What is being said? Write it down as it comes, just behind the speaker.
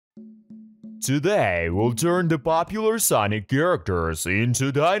Today, we'll turn the popular Sonic characters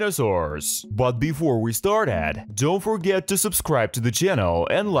into dinosaurs. But before we start it, don't forget to subscribe to the channel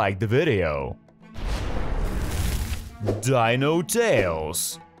and like the video. Dino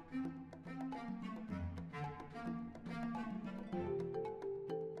Tails.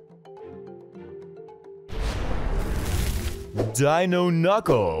 Dino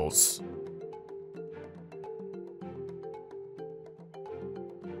Knuckles.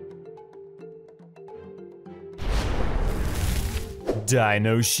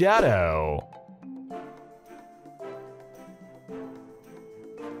 Dino Shadow.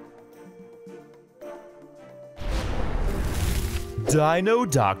 Dino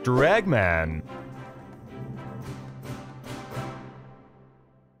Dr. Eggman.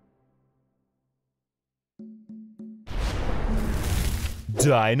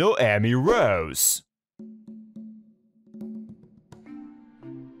 Dino Amy Rose.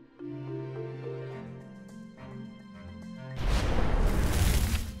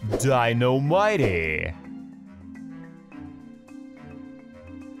 Dino Mighty.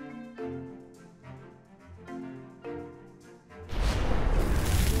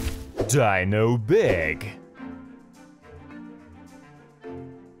 Dino Big.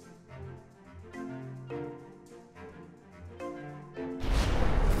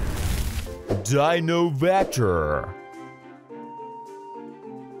 Dino Vector.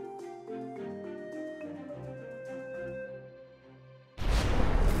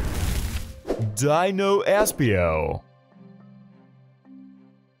 Dino Espio.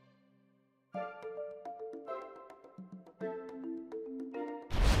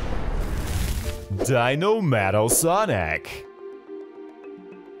 Dino Metal Sonic.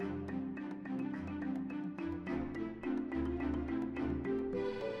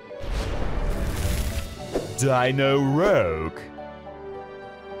 Dino Rogue.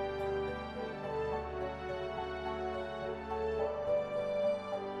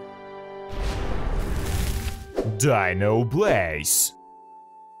 Dino Blaze.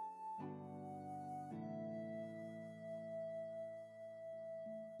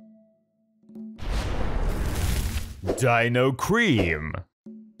 Dino Cream.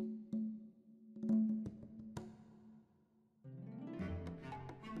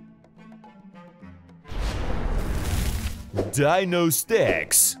 Dino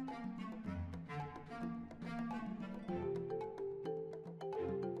Sticks.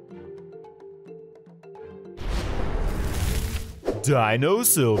 Dino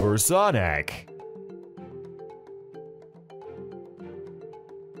Silver Sonic.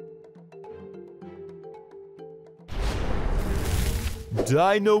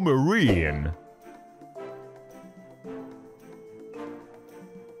 Dino Marine.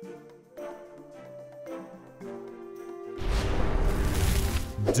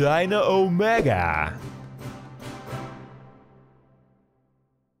 Dino Omega.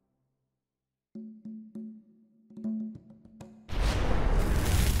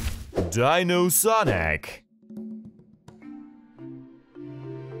 Dino Sonic.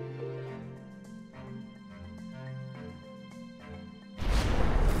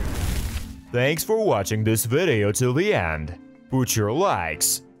 Thanks for watching this video till the end. Put your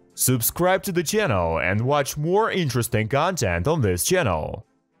likes, subscribe to the channel and watch more interesting content on this channel.